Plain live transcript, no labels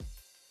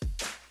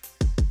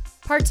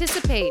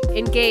Participate,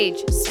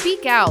 engage,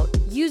 speak out,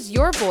 use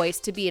your voice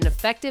to be an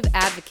effective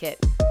advocate.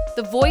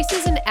 The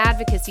Voices in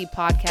Advocacy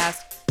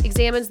podcast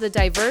examines the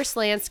diverse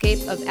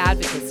landscape of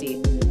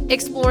advocacy,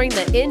 exploring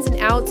the ins and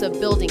outs of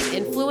building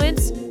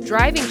influence,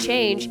 driving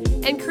change,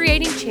 and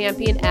creating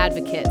champion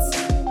advocates.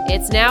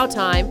 It's now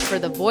time for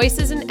the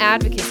Voices in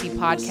Advocacy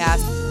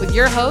podcast with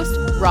your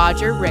host,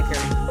 Roger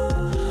Rickard.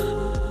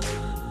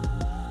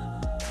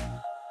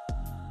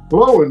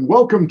 Hello and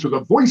welcome to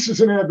the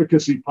Voices in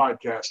Advocacy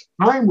podcast.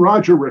 I'm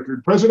Roger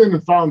Rickard, president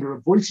and founder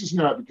of Voices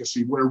in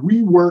Advocacy, where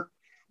we work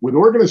with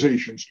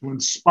organizations to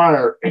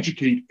inspire,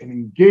 educate, and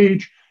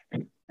engage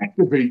and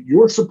activate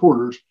your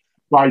supporters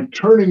by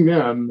turning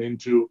them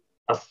into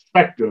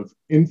effective,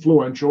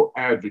 influential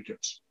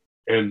advocates.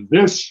 And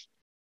this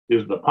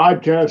is the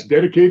podcast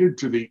dedicated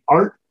to the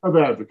art of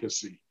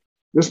advocacy.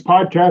 This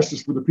podcast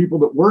is for the people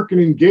that work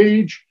and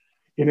engage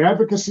in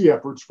advocacy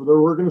efforts for their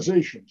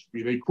organizations,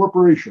 be they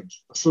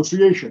corporations,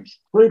 associations,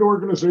 trade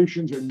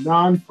organizations, and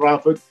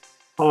nonprofit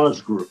cause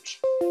groups.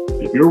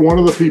 If you're one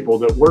of the people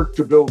that work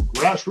to build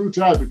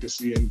grassroots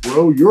advocacy and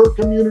grow your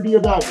community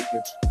of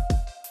advocates,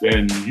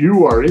 then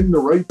you are in the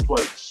right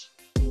place.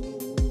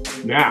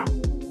 Now,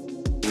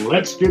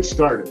 let's get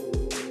started.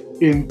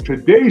 In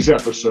today's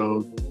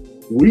episode,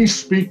 we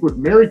speak with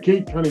Mary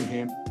Kate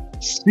Cunningham,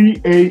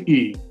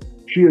 CAE.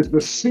 She is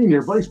the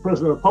Senior Vice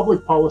President of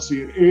Public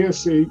Policy at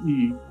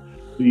ASAE,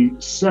 the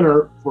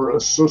Center for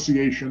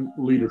Association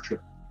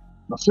Leadership.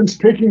 Now, since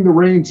taking the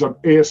reins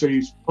of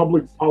ASAE's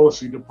Public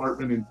Policy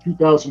Department in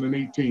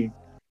 2018,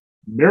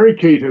 Mary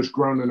Kate has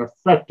grown an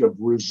effective,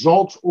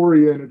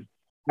 results-oriented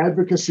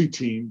advocacy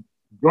team,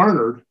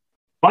 garnered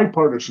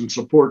bipartisan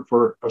support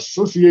for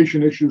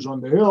association issues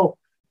on the Hill,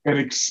 and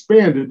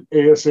expanded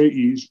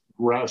ASAE's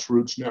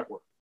grassroots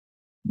network.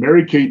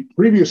 Mary Kate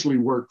previously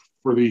worked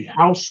for the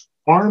House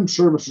Armed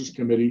Services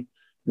Committee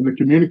in the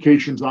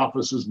Communications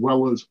Office, as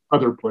well as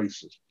other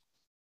places.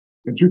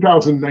 In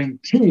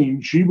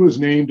 2019, she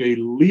was named a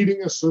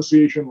leading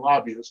association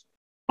lobbyist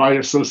by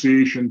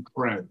Association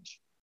Friends.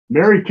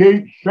 Mary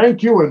Kate,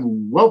 thank you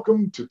and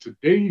welcome to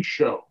today's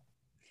show.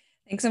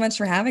 Thanks so much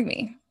for having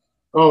me.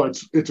 Oh,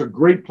 it's a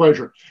great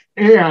pleasure.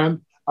 And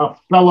a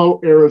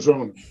fellow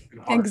Arizonan.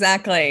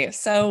 Exactly.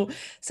 So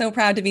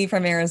proud to be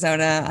from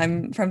Arizona.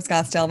 I'm from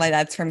Scottsdale. My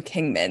dad's from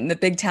Kingman, the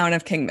big town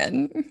of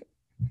Kingman.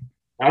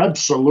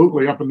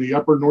 Absolutely, up in the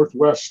upper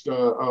northwest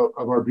of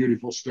our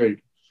beautiful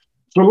state.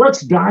 So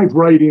let's dive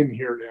right in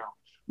here now.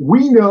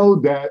 We know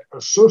that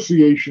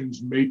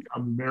associations make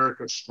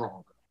America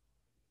stronger.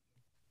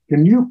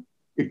 Can you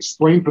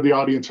explain for the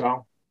audience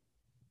how?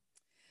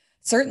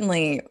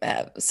 Certainly.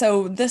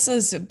 So this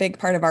is a big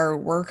part of our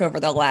work over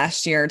the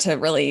last year to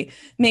really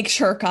make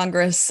sure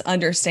Congress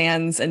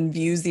understands and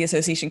views the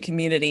association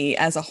community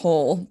as a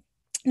whole,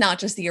 not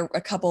just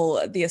a couple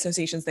of the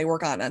associations they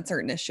work on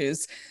certain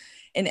issues.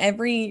 In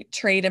every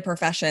trade and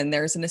profession,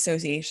 there's an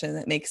association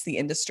that makes the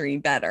industry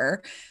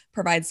better,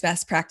 provides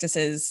best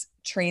practices,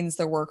 trains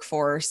the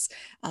workforce,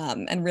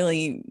 and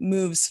really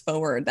moves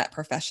forward that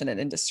profession and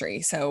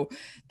industry. So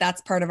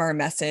that's part of our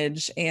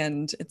message,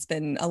 and it's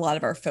been a lot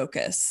of our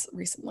focus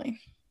recently.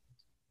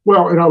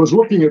 Well, and I was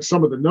looking at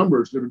some of the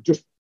numbers that are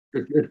just,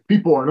 if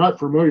people are not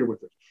familiar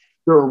with it,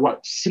 there are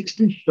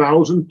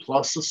 60,000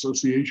 plus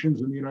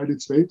associations in the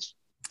United States?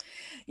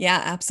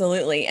 Yeah,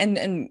 absolutely.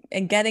 And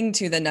getting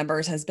to the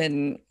numbers has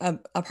been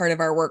a part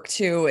of our work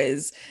too,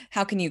 is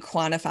how can you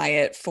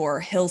quantify it for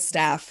Hill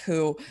staff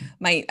who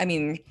might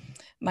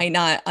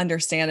not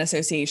understand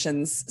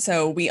associations.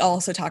 So we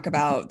also talk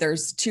about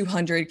there's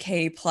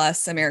 200K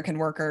plus American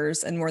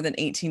workers and more than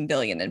 18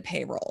 billion in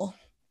payroll.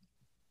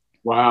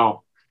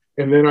 Wow.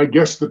 And then I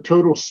guess the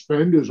total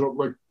spend is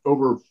like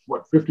over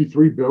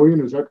 53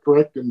 billion. Is that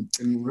correct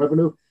in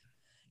revenue?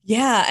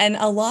 Yeah. And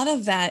a lot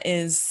of that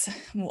is,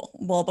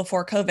 well,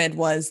 before COVID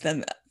was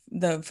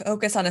the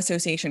focus on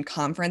association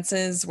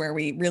conferences where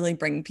we really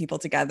bring people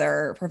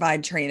together,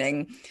 provide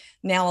training.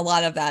 Now, a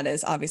lot of that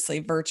is obviously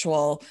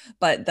virtual,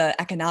 but the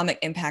economic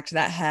impact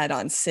that had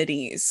on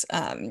cities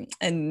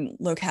and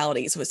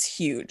localities was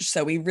huge.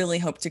 So we really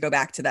hope to go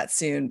back to that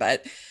soon.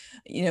 But,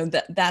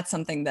 that's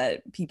something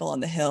that people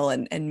on the Hill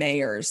and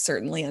mayors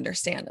certainly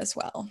understand as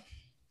well.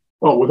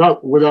 Oh,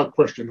 without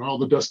question, all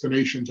the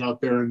destinations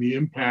out there and the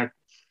impact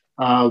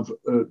of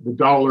the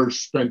dollars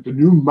spent, the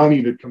new money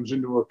that comes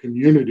into a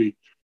community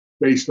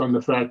based on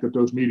the fact that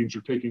those meetings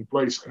are taking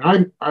place.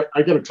 And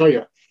I got to tell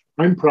you,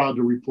 I'm proud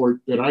to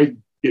report that I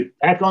get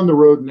back on the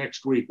road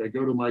next week. I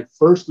go to my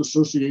first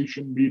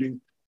association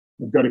meeting.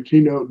 I've got a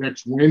keynote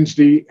next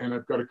Wednesday, and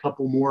I've got a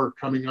couple more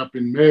coming up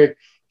in May.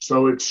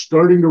 So it's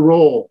starting to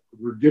roll.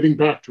 We're getting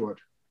back to it.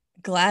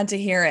 Glad to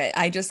hear it.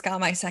 I just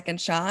got my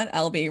second shot.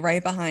 I'll be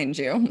right behind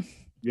you.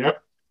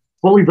 Yep.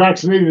 Fully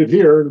vaccinated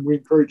here, and we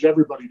encourage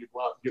everybody to go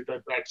out and get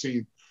that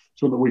vaccine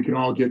so that we can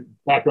all get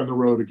back on the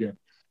road again.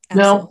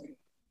 Absolutely.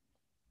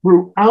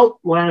 Now, throughout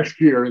last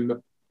year, in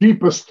the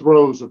deepest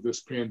throes of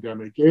this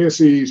pandemic,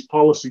 ASAE's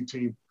policy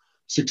team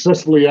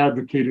successfully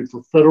advocated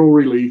for federal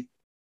relief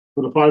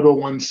for the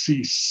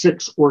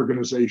 501c6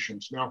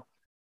 organizations. Now,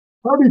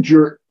 how did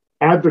your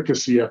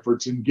advocacy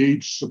efforts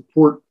engage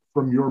support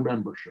from your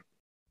membership?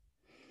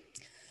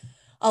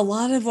 A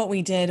lot of what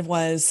we did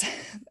was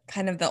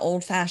kind of the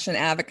old-fashioned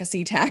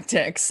advocacy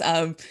tactics.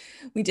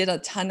 We did a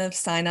ton of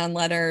sign-on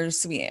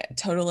letters. We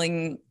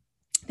totaling,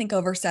 I think,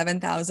 over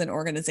 7,000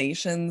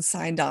 organizations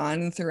signed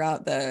on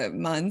throughout the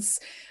months,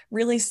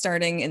 really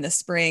starting in the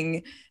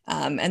spring,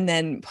 and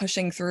then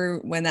pushing through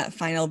when that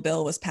final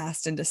bill was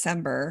passed in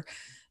December.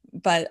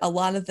 But a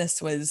lot of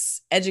this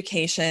was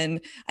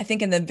education. I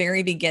think in the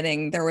very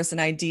beginning, there was an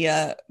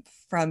idea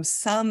from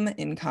some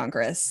in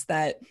Congress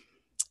that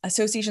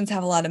associations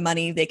have a lot of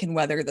money, they can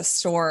weather the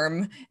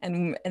storm.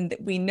 And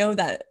we know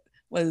that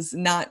was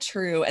not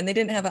true. And they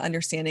didn't have an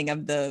understanding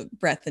of the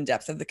breadth and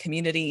depth of the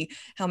community,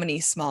 how many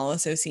small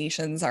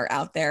associations are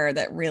out there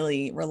that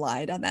really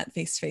relied on that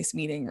face-to-face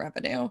meeting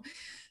revenue.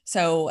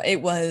 So it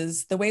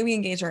was the way we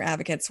engage our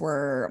advocates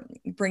were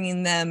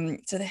bringing them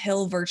to the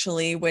Hill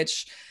virtually,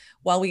 which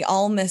while we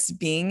all miss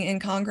being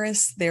in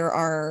Congress, there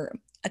are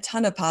a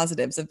ton of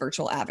positives of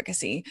virtual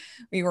advocacy.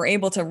 We were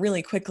able to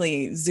really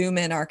quickly zoom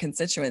in our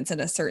constituents in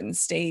a certain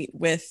state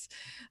with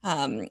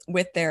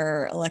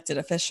their elected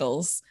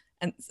officials.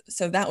 And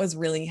so that was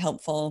really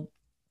helpful.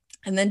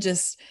 And then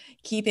just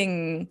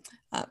keeping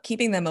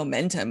the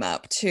momentum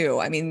up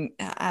too. I mean,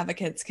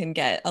 advocates can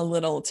get a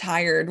little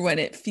tired when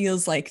it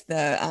feels like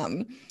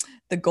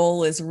the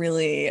goal is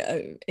really,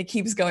 it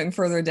keeps going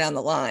further down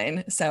the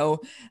line.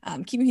 So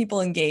keeping people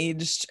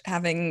engaged,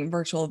 having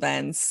virtual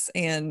events,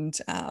 and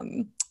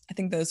I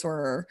think those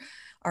were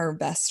our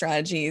best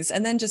strategies.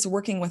 And then just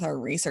working with our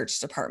research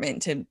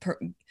department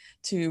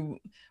to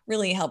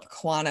really help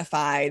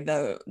quantify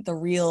the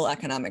real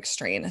economic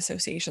strain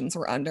associations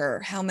were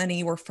under, how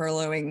many were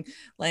furloughing,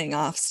 laying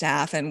off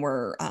staff, and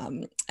were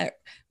at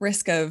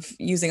risk of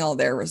using all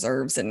their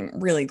reserves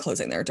and really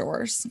closing their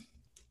doors.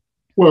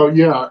 Well,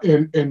 yeah,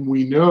 and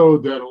we know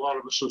that a lot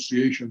of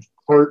associations,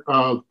 part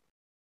of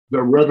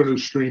the revenue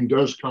stream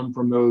does come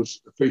from those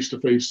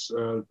face-to-face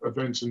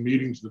events and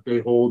meetings that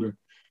they hold, and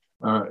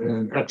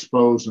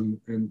expos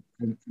and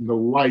the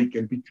like.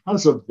 And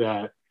because of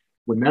that,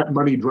 when that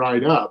money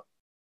dried up,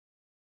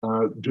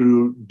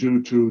 due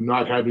to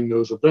not having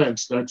those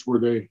events, that's where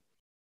they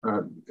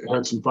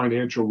had some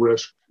financial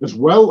risk, as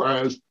well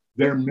as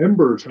their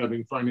members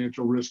having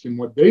financial risk in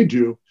what they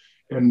do.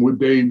 And would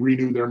they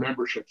renew their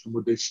memberships, and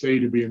would they stay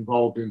to be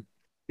involved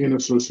in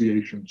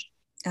associations?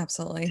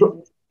 Absolutely.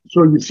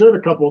 So you said a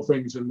couple of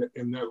things in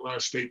that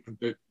last statement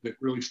that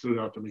really stood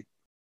out to me.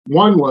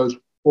 One was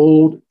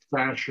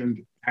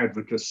old-fashioned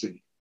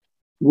advocacy,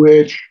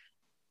 which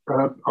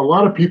a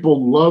lot of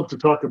people love to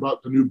talk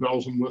about the new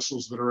bells and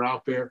whistles that are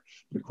out there.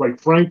 But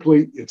quite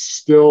frankly, it's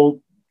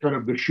still kind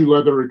of the shoe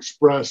leather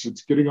express.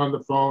 It's getting on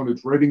the phone,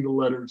 it's writing the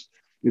letters,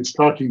 it's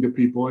talking to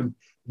people. And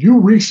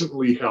you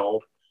recently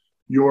held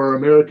your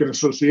American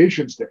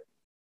Associations Day,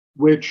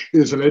 which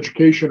is an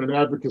education and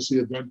advocacy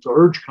event to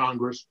urge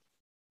Congress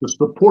to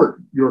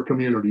support your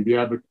community,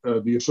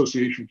 the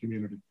association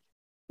community.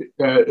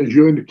 As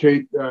you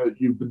indicate,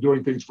 you've been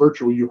doing things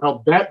virtually. You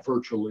held that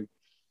virtually.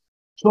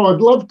 So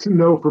I'd love to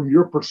know from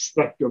your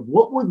perspective,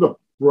 what were the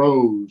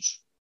pros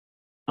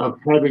of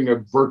having a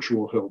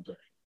virtual Hill Day?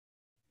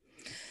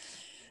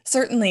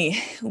 Certainly.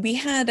 We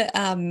had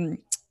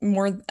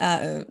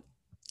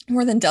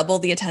more than double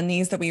the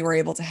attendees that we were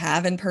able to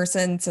have in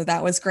person. So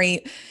that was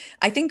great.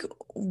 I think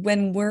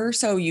when we're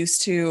so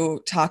used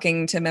to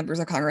talking to members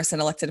of Congress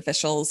and elected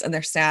officials and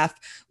their staff,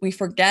 we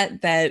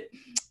forget that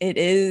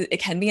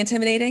it can be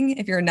intimidating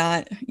if you're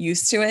not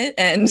used to it.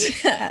 And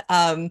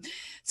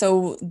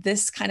so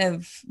this kind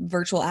of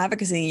virtual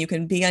advocacy, you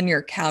can be on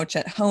your couch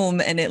at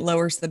home and it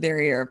lowers the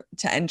barrier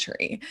to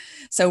entry.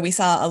 So we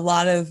saw a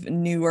lot of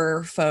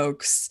newer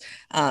folks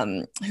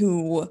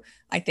who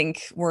I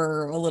think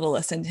were a little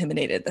less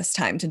intimidated this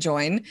time to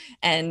join.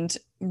 And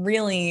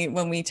really,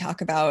 when we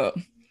talk about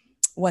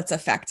what's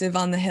effective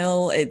on the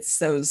Hill, it's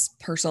those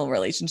personal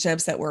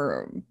relationships that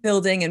we're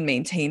building and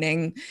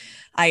maintaining.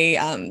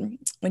 When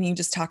you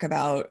just talk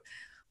about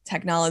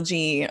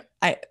technology,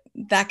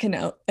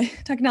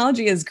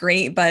 technology is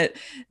great, but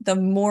the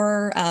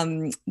more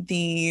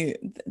the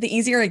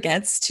easier it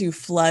gets to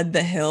flood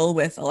the Hill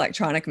with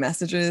electronic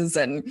messages,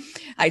 and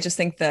I just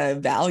think the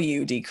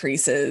value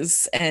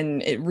decreases.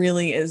 And it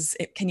really is,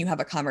 can you have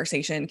a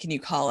conversation? Can you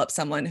call up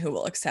someone who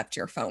will accept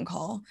your phone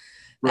call?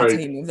 That's right. How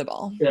you move the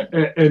ball.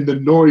 And the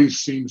noise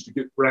seems to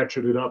get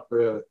ratcheted up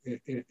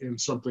in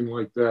something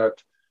like that.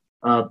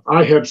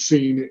 I have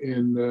seen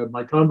in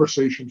my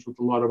conversations with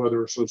a lot of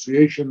other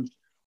associations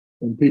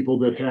and people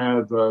that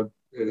have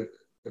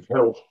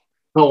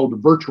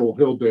held virtual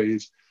Hill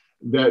Days,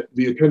 that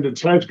the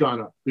attendance has gone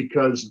up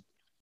because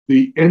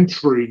the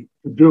entry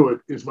to do it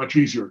is much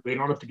easier. They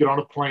don't have to get on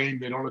a plane.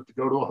 They don't have to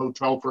go to a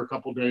hotel for a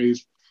couple of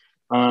days,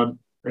 and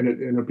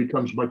it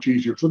becomes much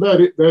easier. So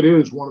that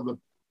is one of the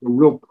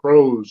real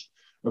pros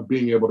of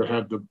being able to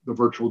have the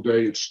virtual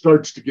day. It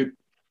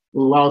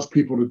allows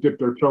people to dip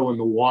their toe in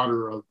the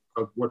water of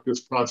what this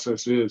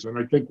process is. And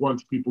I think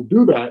once people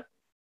do that,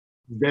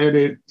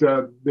 then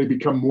they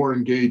become more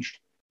engaged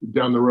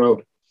down the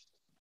road.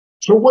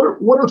 So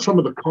what are some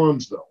of the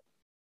cons, though,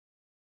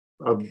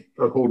 of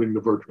holding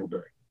the virtual day?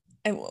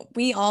 And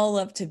we all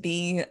love to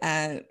be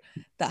at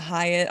the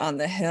Hyatt on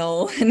the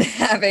Hill and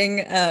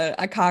having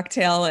a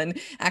cocktail and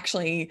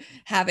actually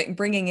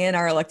bringing in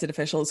our elected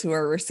officials who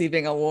are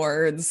receiving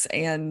awards.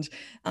 And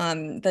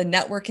the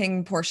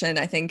networking portion,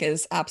 I think,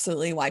 is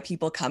absolutely why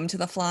people come to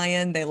the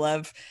fly-in. They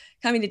love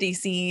coming to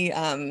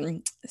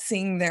DC,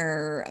 seeing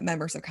their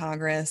members of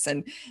Congress,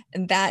 and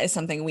that is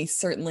something we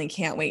certainly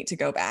can't wait to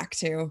go back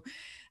to.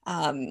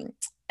 And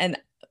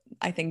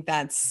I think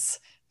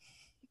that's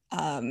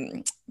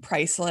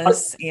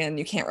priceless, and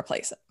you can't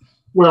replace it.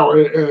 Well,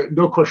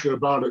 no question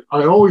about it.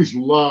 I always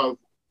love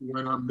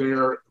when I'm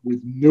there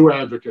with new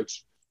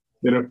advocates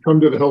that have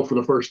come to the Hill for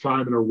the first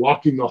time and are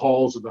walking the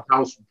halls of the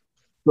House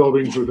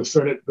buildings or the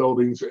Senate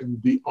buildings,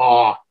 and the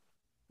awe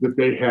that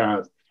they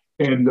have.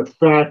 And the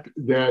fact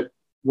that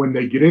when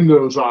they get into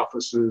those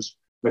offices,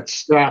 that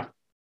staff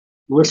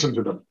listen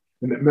to them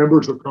and that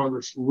members of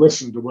Congress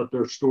listen to what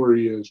their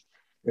story is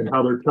and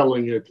how they're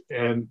telling it.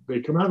 And they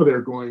come out of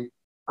there going,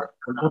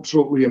 I'm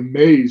absolutely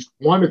amazed,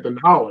 one, at the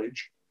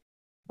knowledge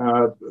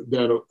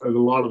that a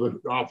lot of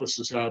the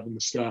offices have and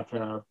the staff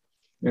have,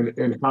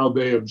 and how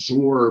they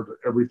absorb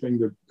everything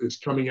that is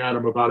coming at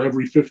them about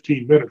every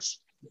 15 minutes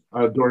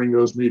during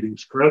those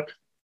meetings, correct?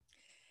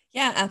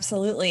 Yeah,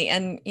 absolutely.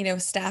 And,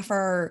 staff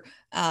are,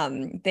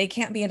 they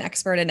can't be an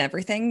expert in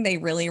everything. They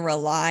really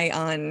rely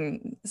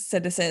on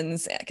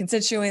citizens,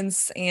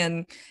 constituents,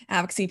 and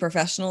advocacy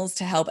professionals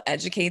to help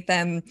educate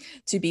them,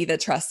 to be the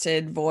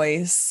trusted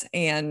voice,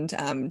 and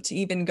to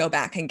even go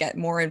back and get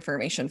more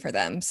information for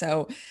them.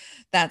 So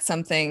that's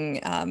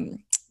something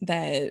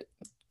that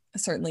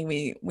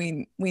certainly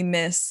we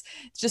miss.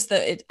 Just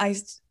that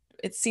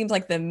it seems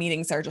like the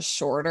meetings are just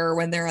shorter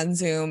when they're on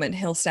Zoom, and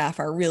Hill staff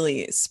are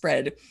really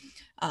spread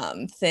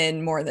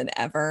thin more than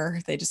ever.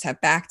 They just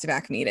have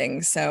back-to-back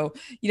meetings. So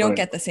you don't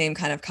get the same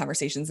kind of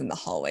conversations in the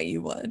hallway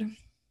you would.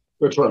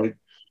 That's right.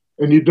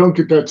 And you don't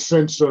get that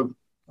sense of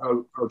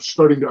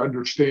starting to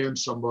understand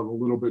someone a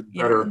little bit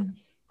better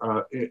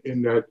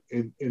in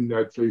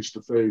that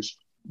face-to-face.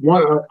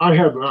 I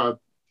have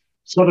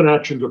 7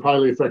 actions of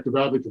highly effective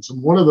advocates,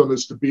 and one of them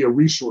is to be a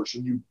resource.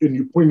 And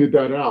you pointed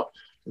that out.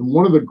 And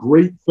one of the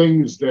great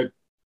things that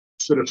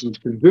citizens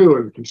can do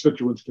and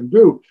constituents can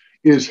do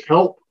is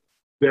help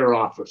their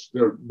office,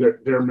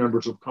 their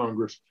members of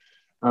Congress,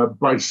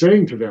 by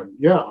saying to them,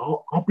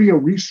 I'll be a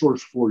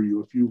resource for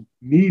you if you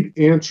need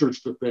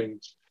answers to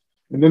things.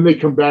 And then they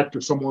come back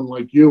to someone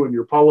like you and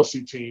your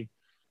policy team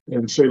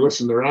and say,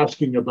 listen, they're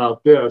asking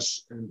about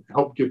this, and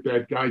help get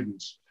that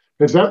guidance.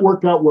 Has that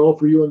worked out well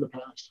for you in the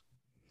past?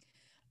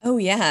 Oh,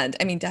 yeah.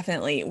 I mean,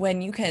 definitely.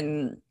 When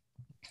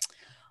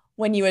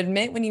you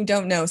admit when you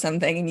don't know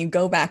something and you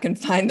go back and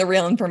find the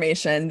real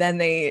information, then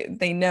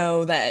they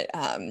know that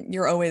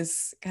you're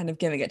always kind of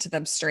giving it to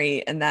them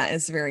straight. And that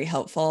is very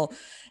helpful.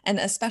 And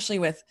especially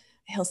with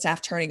Hill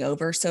staff turning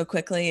over so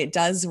quickly, it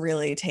does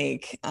really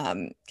take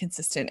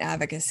consistent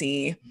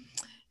advocacy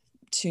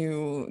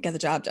to get the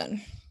job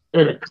done.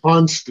 And a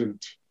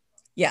constant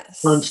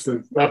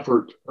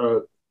effort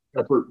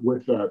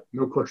with that,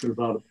 no question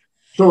about it.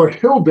 So a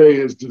Hill Day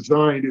is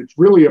designed, it's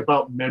really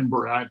about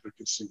member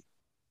advocacy.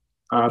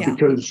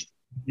 Because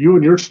you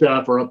and your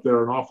staff are up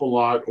there an awful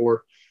lot,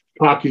 or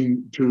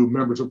talking to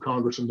members of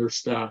Congress and their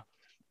staff.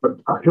 But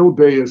a Hill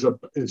Day is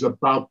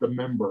about the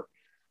member.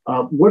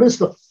 What is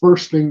the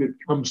first thing that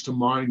comes to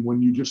mind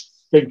when you just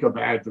think of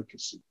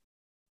advocacy?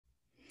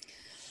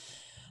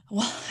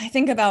 Well, I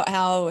think about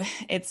how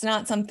it's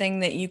not something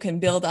that you can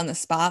build on the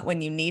spot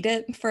when you need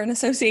it for an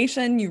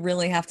association. You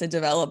really have to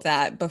develop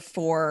that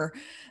before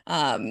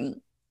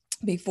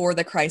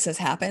the crisis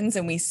happens.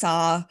 And we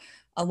saw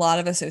a lot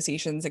of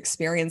associations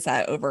experience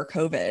that over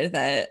COVID,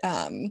 that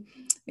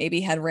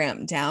maybe had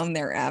ramped down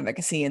their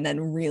advocacy and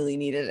then really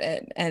needed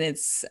it. And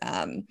it's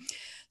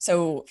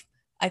so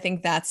I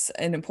think that's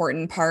an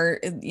important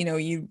part.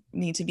 You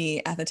need to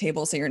be at the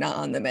table so you're not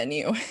on the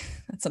menu.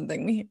 That's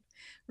something we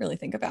really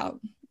think about.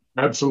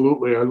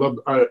 Absolutely.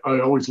 I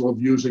always love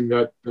using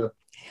that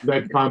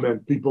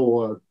comment.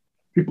 People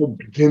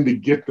begin to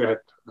get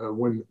that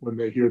when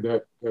they hear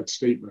that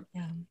statement.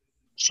 Yeah.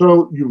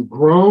 So you've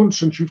grown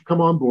since you've come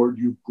on board.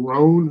 You've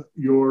grown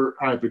your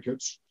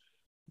advocates.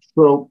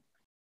 So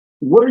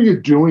what are you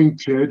doing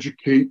to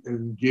educate and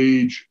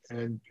engage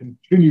and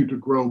continue to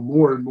grow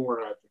more and more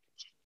advocates?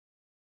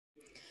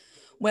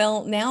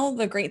 Well, now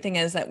the great thing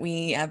is that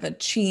we have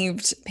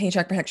achieved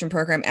Paycheck Protection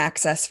Program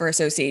access for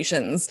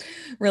associations,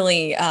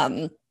 really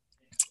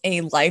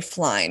a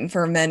lifeline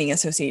for many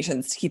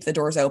associations to keep the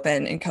doors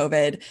open in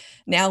COVID.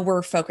 Now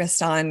we're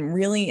focused on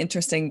really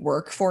interesting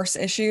workforce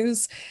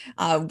issues,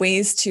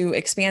 ways to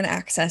expand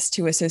access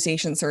to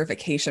association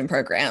certification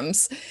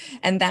programs.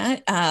 And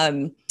that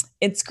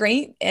it's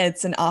great.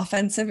 It's an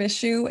offensive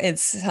issue.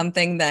 It's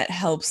something that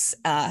helps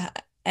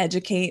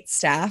educate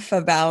staff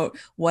about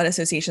what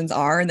associations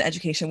are and the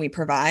education we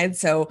provide.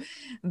 So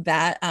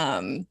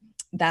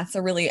that's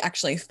a really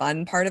actually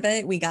fun part of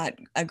it. We got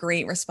a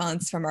great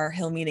response from our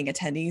Hill meeting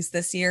attendees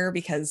this year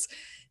because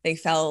they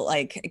felt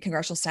like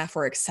congressional staff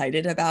were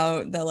excited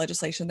about the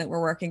legislation that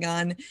we're working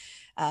on.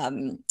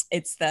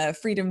 It's the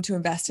Freedom to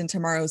Invest in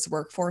Tomorrow's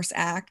Workforce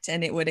Act,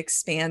 and it would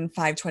expand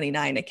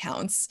 529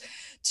 accounts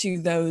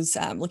to those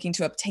looking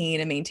to obtain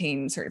and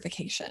maintain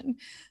certification.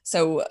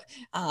 So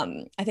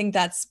I think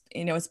that's,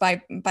 it's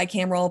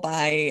bicameral,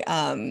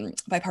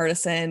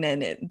 bipartisan,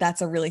 and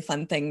that's a really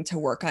fun thing to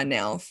work on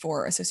now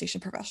for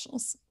association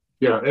professionals.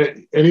 Yeah,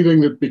 anything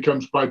that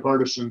becomes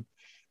bipartisan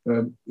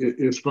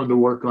is fun to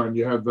work on.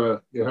 You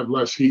have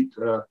less heat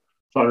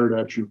fired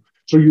at you.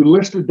 So you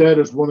listed that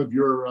as one of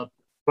your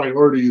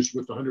priorities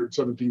with the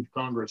 117th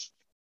Congress.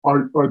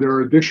 Are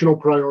there additional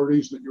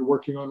priorities that you're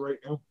working on right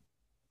now?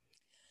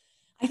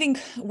 I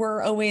think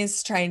we're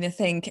always trying to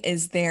think,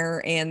 is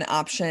there an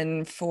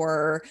option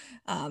for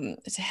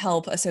to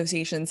help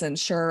associations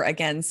ensure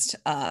against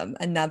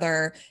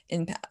another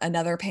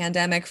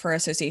pandemic for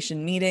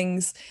association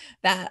meetings?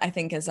 That I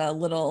think is a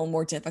little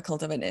more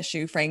difficult of an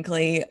issue,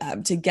 frankly,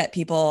 to get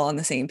people on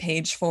the same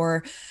page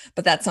for.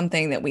 But that's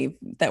something that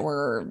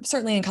we're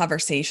certainly in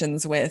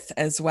conversations with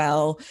as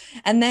well.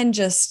 And then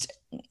just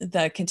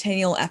the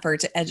continual effort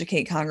to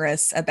educate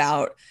Congress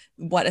about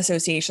what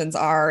associations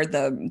are,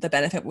 the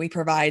benefit we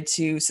provide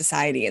to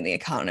society and the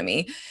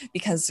economy,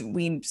 because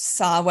we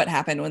saw what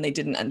happened when they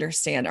didn't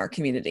understand our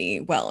community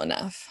well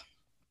enough.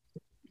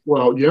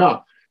 Well, yeah.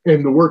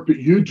 And the work that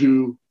you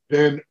do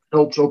then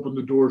helps open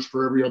the doors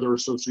for every other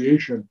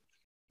association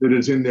that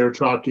is in there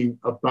talking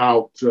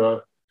about,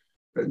 the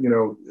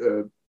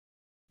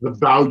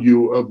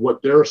value of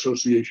what their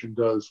association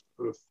does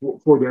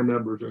for their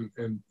members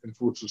and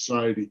for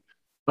society.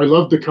 I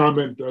love the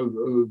comment of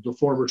the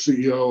former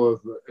CEO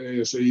of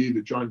ASAE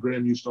that John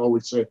Graham used to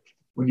always say,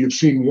 when you've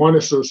seen one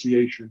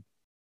association,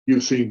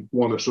 you've seen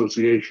one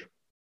association.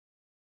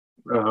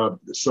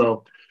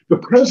 So the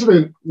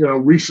president,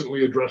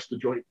 recently addressed the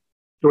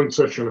joint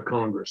session of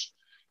Congress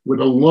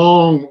with a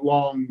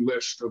long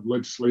list of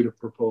legislative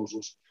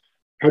proposals.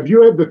 Have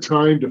you had the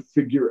time to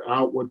figure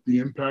out what the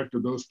impact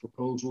of those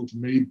proposals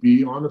may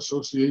be on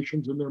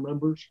associations and their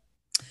members?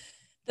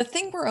 The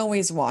thing we're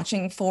always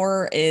watching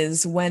for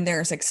is when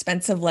there's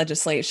expensive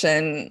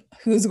legislation,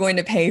 who's going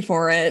to pay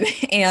for it?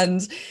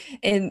 And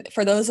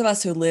for those of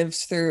us who lived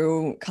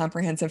through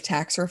comprehensive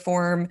tax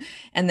reform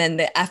and then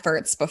the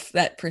efforts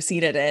that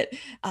preceded it,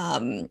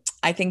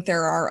 I think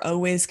there are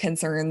always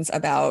concerns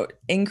about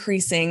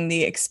increasing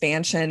the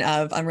expansion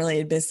of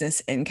unrelated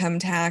business income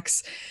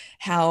tax,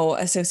 how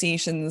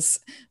associations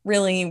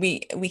really,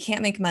 we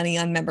can't make money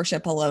on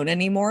membership alone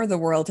anymore. The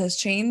world has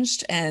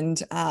changed.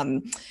 And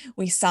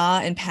we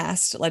saw in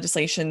past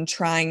legislation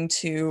trying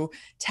to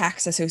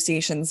tax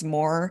associations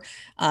more,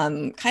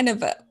 kind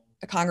of a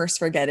Congress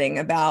forgetting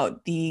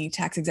about the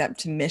tax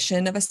exempt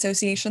mission of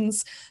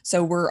associations.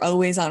 So we're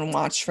always on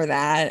watch for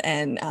that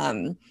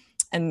and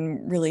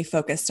really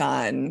focused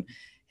on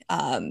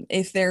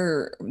if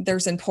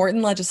there's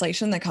important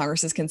legislation that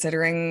Congress is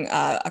considering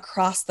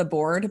across the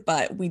board,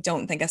 but we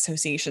don't think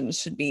associations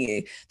should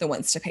be the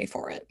ones to pay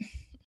for it.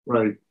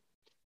 Right.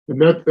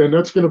 And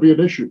that's going to be an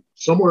issue.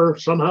 Somewhere,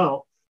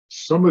 somehow,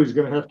 somebody's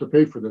going to have to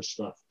pay for this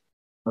stuff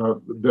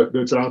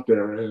that's out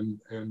there,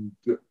 and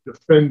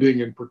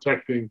defending and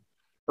protecting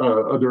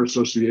other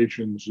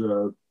associations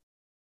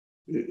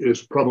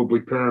is probably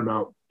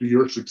paramount to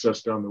your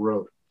success down the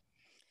road.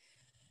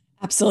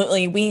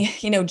 Absolutely. We,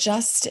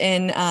 just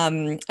in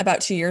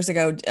about 2 years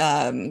ago,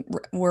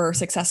 were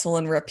successful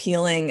in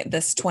repealing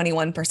this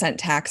 21%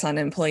 tax on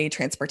employee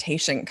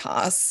transportation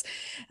costs.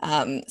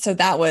 So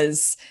that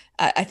was,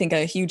 I think,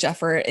 a huge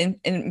effort,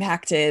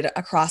 impacted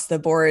across the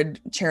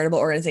board charitable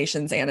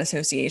organizations and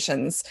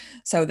associations.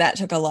 So that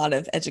took a lot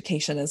of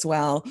education as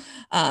well.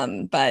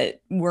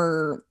 But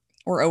we're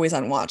always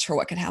on watch for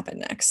what could happen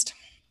next.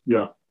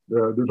 Yeah,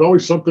 there's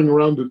always something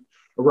around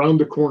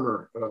the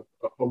corner,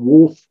 a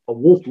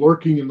wolf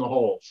lurking in the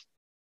halls.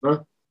 Huh?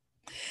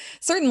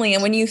 Certainly.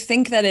 And when you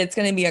think that it's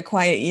going to be a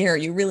quiet year,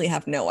 you really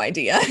have no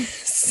idea.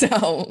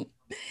 So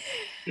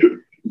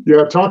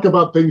yeah, talk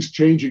about things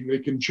changing. They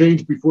can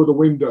change before the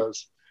wind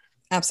does.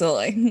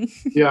 Absolutely.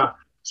 Yeah.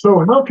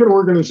 So how can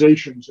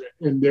organizations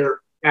and their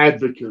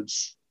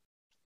advocates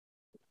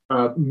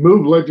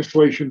move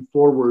legislation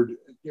forward?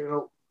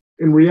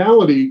 In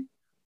reality,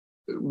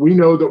 we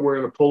know that we're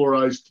in a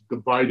polarized,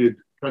 divided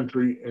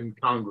country and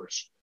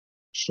Congress.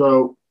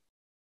 So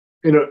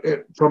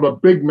from a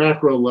big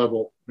macro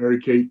level,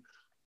 Mary Kate,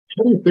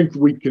 how do you think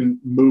we can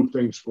move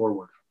things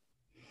forward?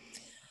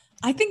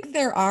 I think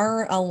there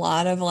are a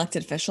lot of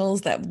elected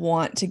officials that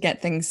want to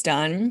get things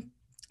done,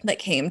 that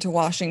came to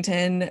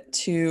Washington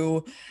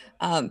to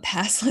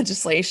pass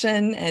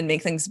legislation and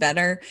make things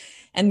better.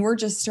 And we're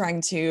just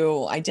trying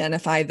to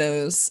identify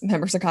those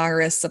members of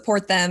Congress,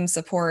 support them,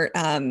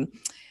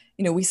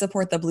 we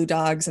support the blue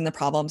dogs and the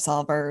problem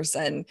solvers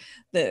and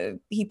the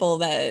people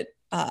that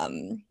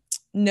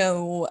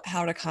know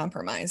how to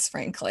compromise,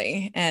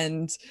 frankly.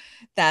 And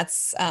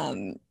that's,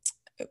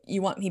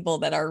 you want people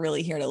that are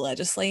really here to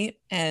legislate.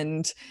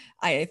 And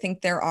I think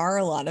there are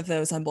a lot of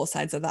those on both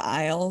sides of the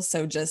aisle.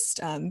 So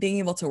just being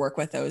able to work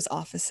with those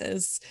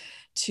offices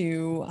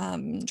to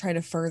try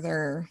to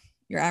further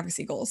your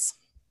advocacy goals.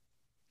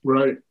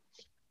 Right.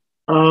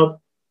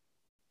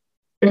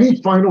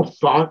 Any final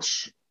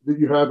thoughts that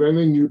you have?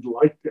 Anything you'd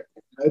like to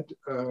add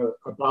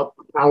about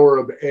the Power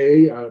of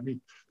A? I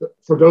mean,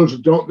 for those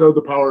that don't know,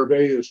 the Power of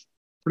A is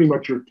pretty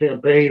much your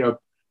campaign of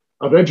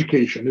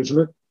education, isn't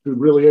it? To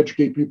really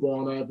educate people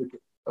on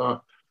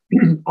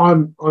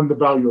the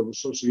value of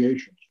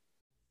associations.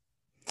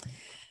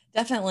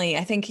 Definitely.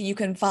 I think you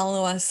can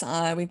follow us.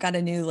 We've got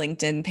a new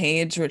LinkedIn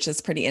page, which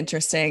is pretty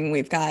interesting.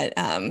 We've got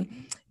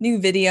new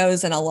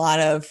videos and a lot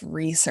of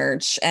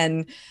research.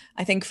 And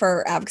I think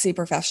for advocacy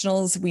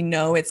professionals, we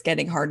know it's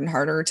getting harder and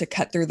harder to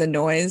cut through the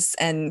noise.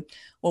 And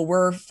what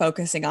we're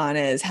focusing on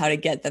is how to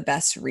get the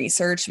best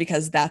research,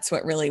 because that's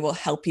what really will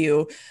help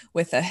you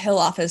with a Hill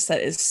office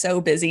that is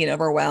so busy and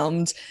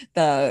overwhelmed.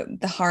 The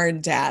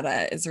hard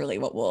data is really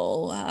what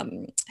will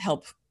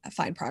help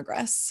find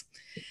progress.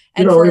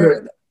 And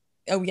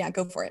oh yeah,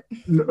 go for it.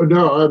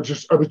 No, I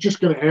was just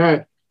going to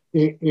add,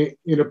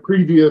 in a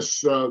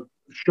previous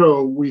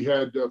show, we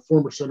had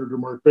former Senator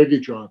Mark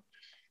Begich on,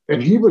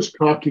 and he was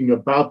talking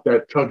about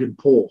that tug and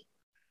pull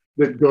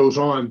that goes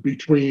on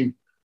between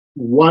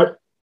what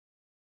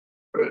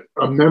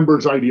a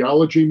member's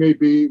ideology may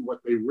be, what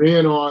they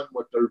ran on,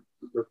 what their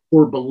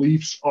core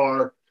beliefs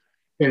are,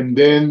 and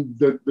then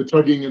the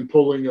tugging and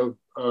pulling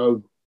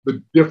of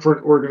the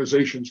different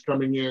organizations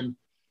coming in,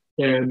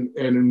 and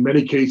in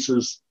many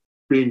cases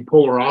being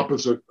polar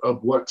opposite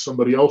of what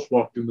somebody else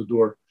walked in the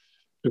door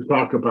to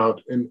talk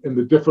about, and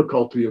the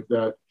difficulty of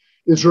that.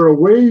 Is there a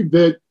way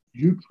that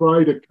you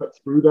try to cut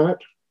through that?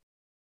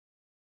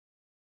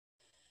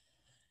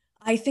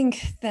 I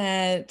think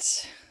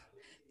that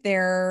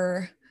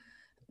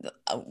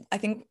I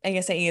think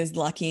ASAE is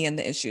lucky in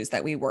the issues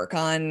that we work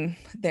on.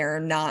 They're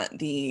not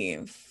the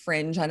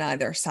fringe on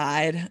either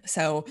side.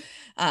 So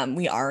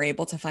we are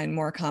able to find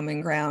more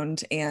common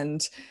ground.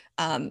 And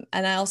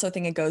I also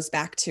think it goes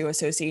back to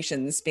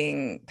associations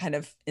being kind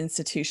of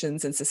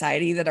institutions in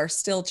society that are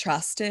still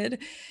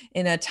trusted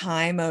in a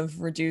time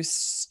of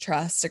reduced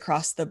trust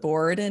across the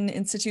board in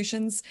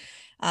institutions.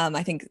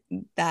 I think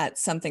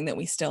that's something that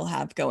we still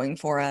have going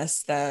for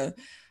us. The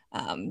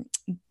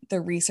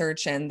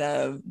research and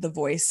the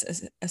voice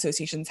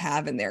associations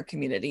have in their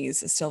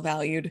communities is still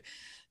valued,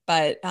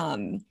 but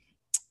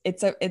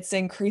it's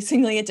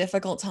increasingly a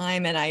difficult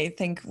time. And I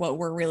think what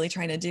we're really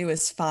trying to do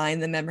is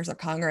find the members of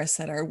Congress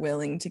that are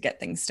willing to get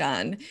things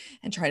done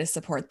and try to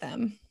support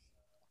them.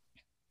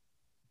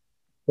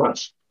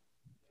 Trust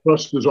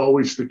is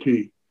always the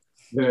key.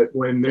 That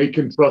when they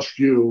can trust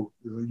you,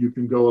 you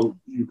can go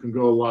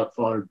a lot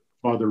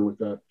farther with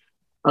that.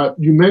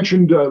 You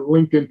mentioned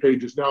LinkedIn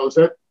pages. Now, is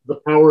that the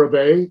Power of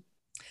A?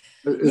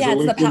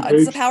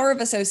 It's the Power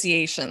of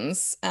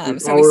Associations.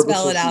 So we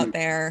spell it out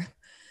there.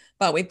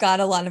 But we've got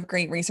a lot of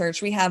great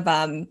research. We have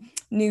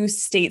new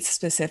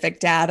state-specific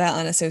data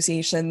on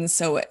associations,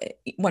 so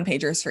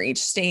one-pagers for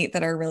each state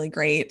that are really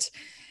great.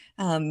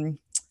 I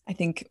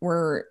think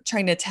we're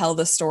trying to tell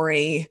the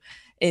story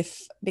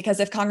because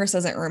if Congress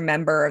doesn't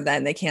remember,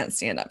 then they can't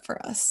stand up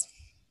for us.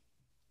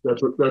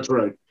 That's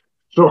right.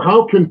 So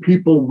how can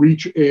people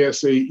reach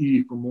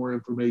ASAE for more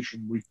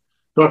information? We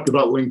talked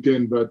about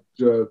LinkedIn, but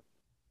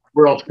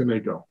where else can they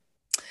go?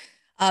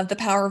 The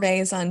Power of A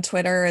is on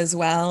Twitter as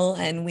well.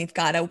 And we've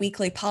got a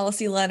weekly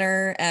policy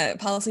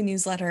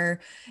newsletter,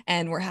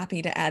 and we're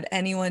happy to add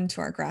anyone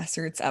to our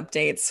grassroots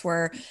updates.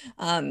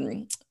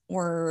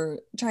 We're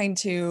trying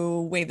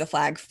to wave the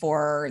flag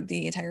for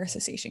the entire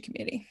association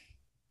community.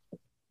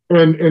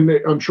 And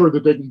I'm sure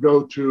that they can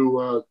go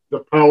to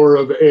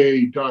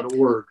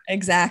thepowerofa.org.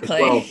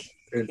 Exactly. Well,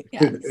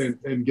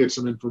 and get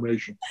some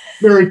information.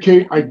 Mary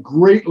Kate, I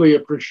greatly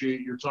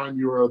appreciate your time.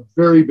 You are a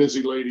very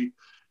busy lady.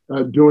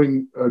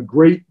 Doing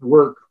great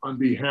work on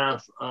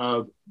behalf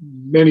of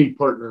many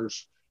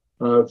partners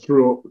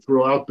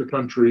throughout the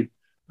country,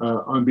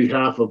 on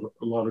behalf of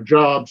a lot of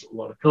jobs, a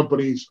lot of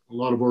companies, a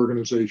lot of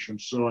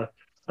organizations. So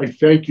I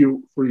thank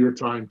you for your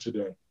time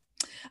today.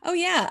 Oh,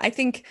 yeah. I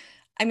think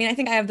I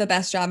have the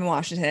best job in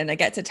Washington. I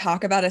get to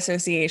talk about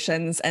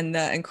associations and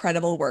the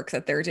incredible work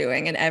that they're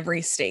doing in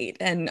every state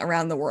and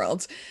around the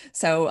world.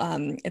 So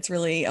it's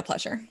really a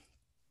pleasure.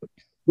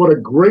 What a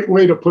great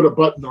way to put a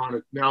button on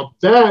it. Now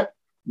that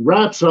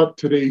wraps up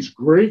today's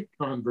great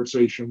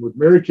conversation with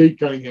Mary Kate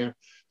Cunningham,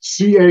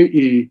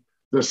 CAE,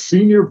 the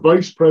Senior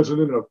Vice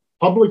President of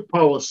Public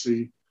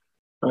Policy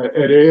at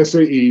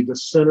ASAE, the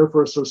Center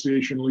for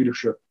Association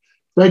Leadership.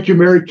 Thank you,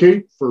 Mary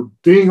Kate, for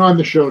being on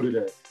the show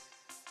today.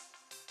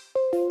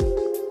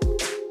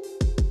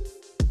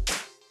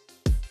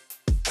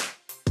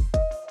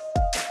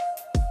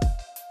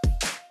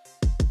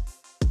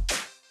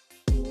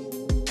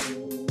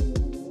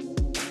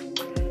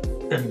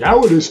 And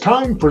now it is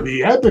time for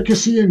the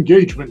Advocacy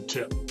Engagement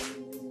Tip.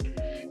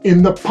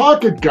 In the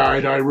pocket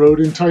guide I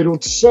wrote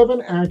entitled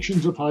 7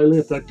 Actions of Highly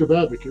Effective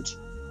Advocates,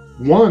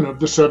 one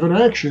of the 7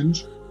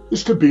 actions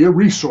is to be a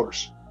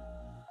resource.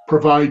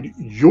 Provide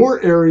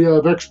your area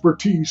of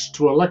expertise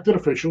to elected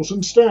officials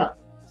and staff.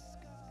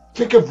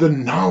 Think of the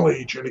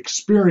knowledge and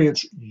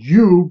experience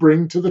you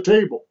bring to the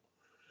table.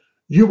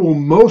 You will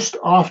most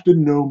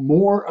often know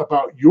more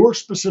about your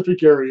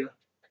specific area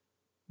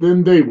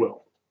than they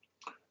will.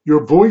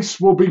 Your voice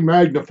will be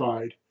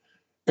magnified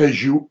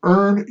as you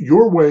earn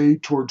your way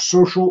towards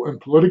social and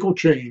political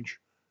change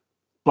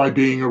by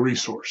being a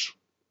resource.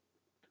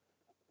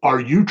 Are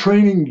you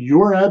training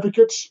your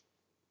advocates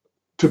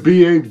to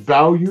be a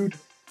valued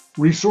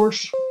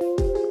resource?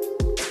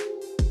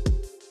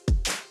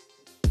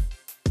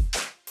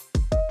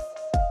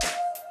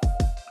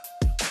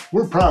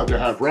 We're proud to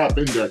have Rap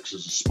Index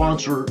as a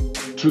sponsor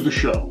to the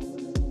show.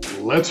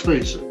 Let's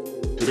face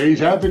it,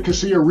 today's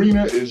advocacy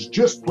arena is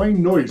just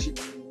plain noisy.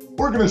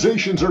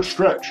 Organizations are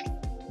stretched.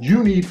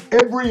 You need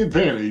every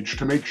advantage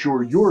to make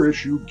sure your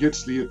issue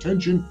gets the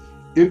attention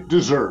it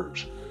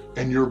deserves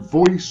and your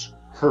voice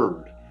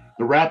heard.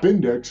 The Rap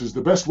Index is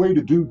the best way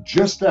to do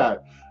just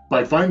that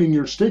by finding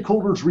your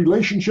stakeholders'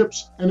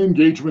 relationships and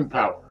engagement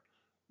power.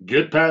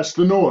 Get past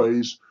the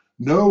noise.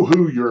 Know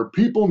who your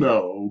people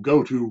know.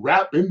 Go to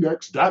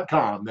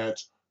rapindex.com.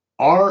 That's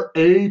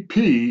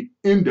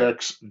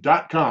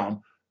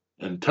rapindex.com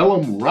and tell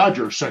them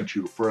Roger sent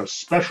you for a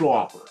special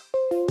offer.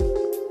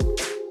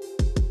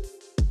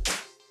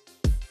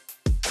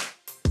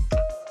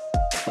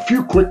 A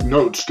few quick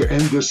notes to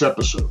end this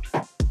episode.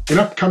 In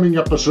upcoming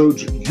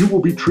episodes, you will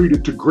be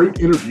treated to great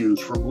interviews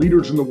from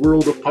leaders in the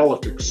world of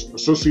politics,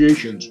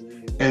 associations,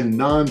 and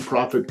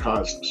nonprofit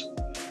causes.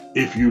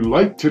 If you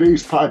like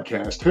today's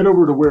podcast, head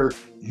over to where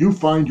you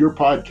find your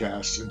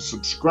podcasts and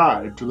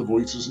subscribe to the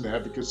Voices in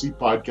Advocacy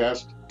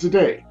podcast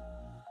today.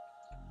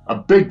 A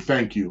big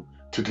thank you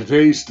to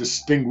today's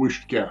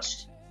distinguished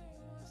guest.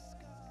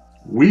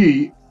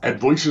 We at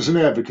Voices in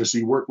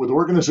Advocacy work with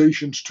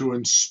organizations to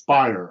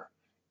inspire,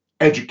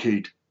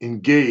 educate,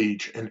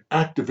 engage, and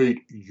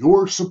activate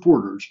your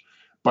supporters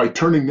by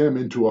turning them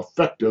into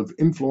effective,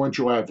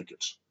 influential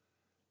advocates.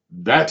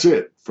 That's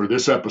it for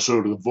this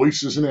episode of the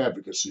Voices in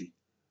Advocacy.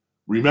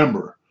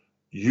 Remember,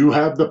 you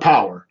have the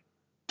power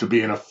to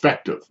be an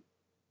effective,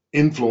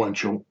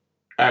 influential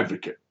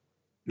advocate.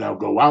 Now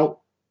go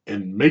out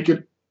and make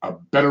it a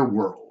better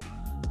world.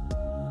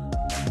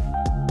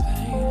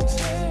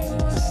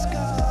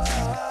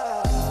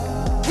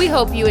 We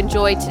hope you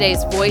enjoyed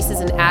today's Voices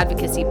in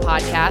Advocacy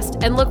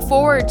podcast and look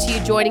forward to you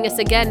joining us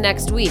again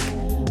next week.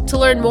 To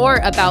learn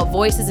more about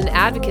Voices in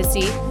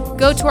Advocacy,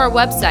 go to our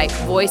website,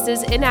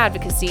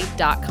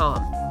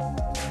 voicesinadvocacy.com.